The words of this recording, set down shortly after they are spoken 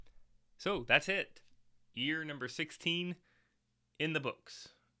So that's it. Year number 16 in the books.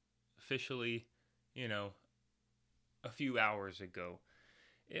 Officially, you know, a few hours ago.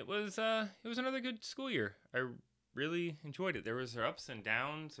 It was another good school year. I really enjoyed it. There was ups and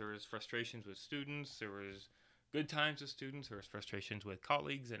downs. There was frustrations with students. There was good times with students. There was frustrations with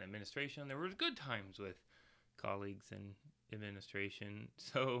colleagues and administration. There was good times with colleagues and administration.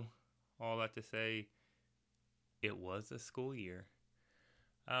 So, all that to say, it was a school year.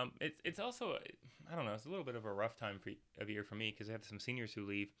 It's also, I don't know, it's a little bit of a rough time of year for me because I have some seniors who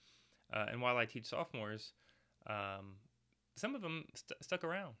leave, and while I teach sophomores, um, some of them stuck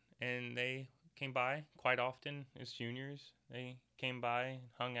around and they came by quite often as juniors. They came by,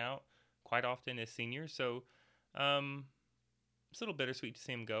 hung out quite often as seniors. So um, it's a little bittersweet to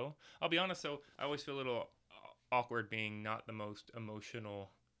see them go. I'll be honest, though, I always feel a little awkward being not the most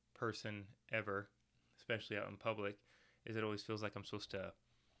emotional person ever, especially out in public, is it always feels like I'm supposed to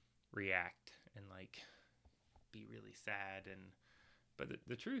react and like be really sad. And but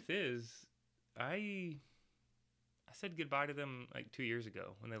the truth is, I I said goodbye to them like 2 years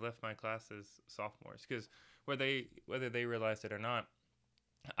ago when they left my class as sophomores. Because whether they realized it or not,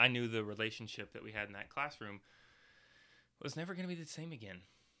 I knew the relationship that we had in that classroom was never going to be the same again.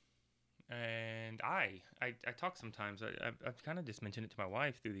 And I talk sometimes. I've kind of just mentioned it to my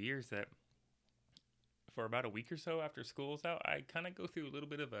wife through the years that for about a week or so after school's out, I kind of go through a little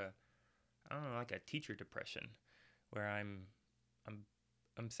bit of a, I don't know, like a teacher depression, where I'm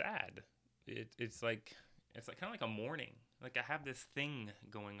I'm sad. It's like kind of like a mourning. Like I have this thing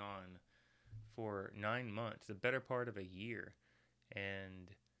going on for 9 months, the better part of a year,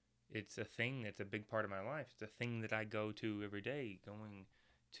 and it's a thing that's a big part of my life. It's a thing that I go to every day, going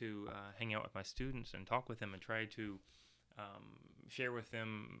to hang out with my students and talk with them and try to share with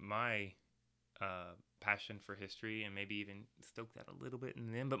them my passion for history and maybe even stoke that a little bit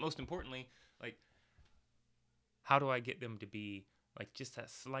in them. But most importantly, like, how do I get them to be like just that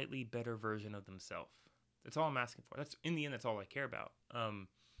slightly better version of themselves? That's all I'm asking for. That's in the end, that's all I care about.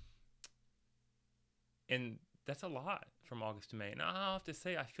 And that's a lot from August to May. And I'll have to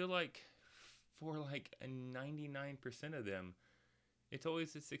say, I feel like for like a 99% of them, it's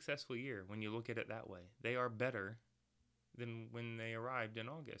always a successful year when you look at it that way. They are better than when they arrived in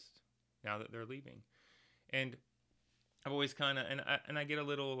August, now that they're leaving. And I've always kind of, and I get a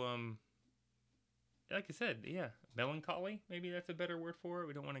little, like I said, yeah, melancholy. Maybe that's a better word for it.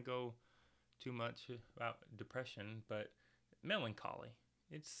 We don't want to go too much about depression, but melancholy.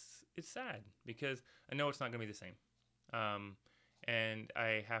 It's sad because I know it's not going to be the same, and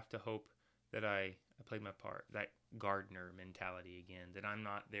I have to hope that I played my part. That gardener mentality again. That I'm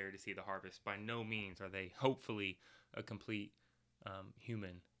not there to see the harvest. By no means are they hopefully a complete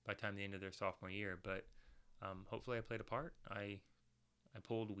human by the time the end of their sophomore year, but hopefully I played a part. I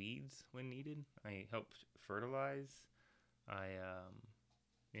pulled weeds when needed. I helped fertilize.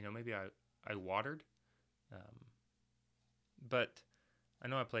 Maybe I watered. Um, but I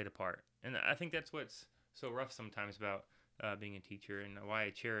know I played a part. And I think that's what's so rough sometimes about being a teacher, and why I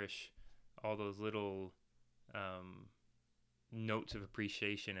cherish all those little um, notes of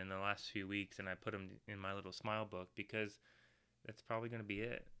appreciation in the last few weeks, and I put them in my little smile book, because that's probably going to be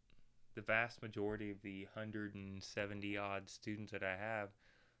it. The vast majority of the 170 odd students that I have,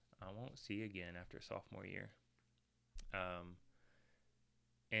 I won't see again after sophomore year. Um,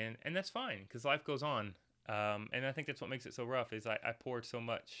 and that's fine, because life goes on. And I think that's what makes it so rough, is I poured so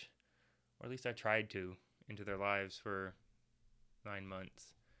much, or at least I tried to, into their lives for 9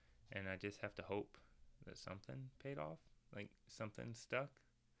 months. And I just have to hope that something paid off, like something stuck.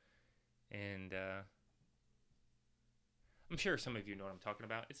 And I'm sure some of you know what I'm talking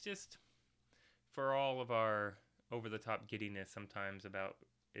about. It's just, for all of our over-the-top giddiness sometimes about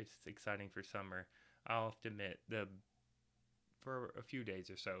it's exciting for summer, I'll have to admit, for a few days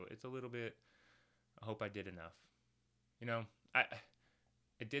or so, it's a little bit, I hope I did enough. I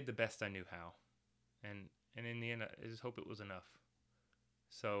did the best I knew how. And in the end, I just hope it was enough.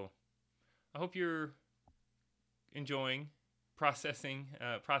 So I hope you're enjoying processing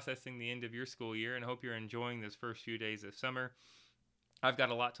the end of your school year, and I hope you're enjoying those first few days of summer. I've got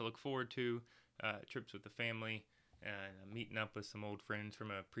a lot to look forward to, trips with the family, and meeting up with some old friends from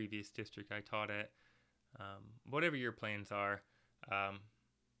a previous district I taught at. Whatever your plans are, I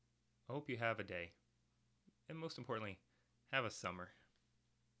hope you have a day. And most importantly, have a summer.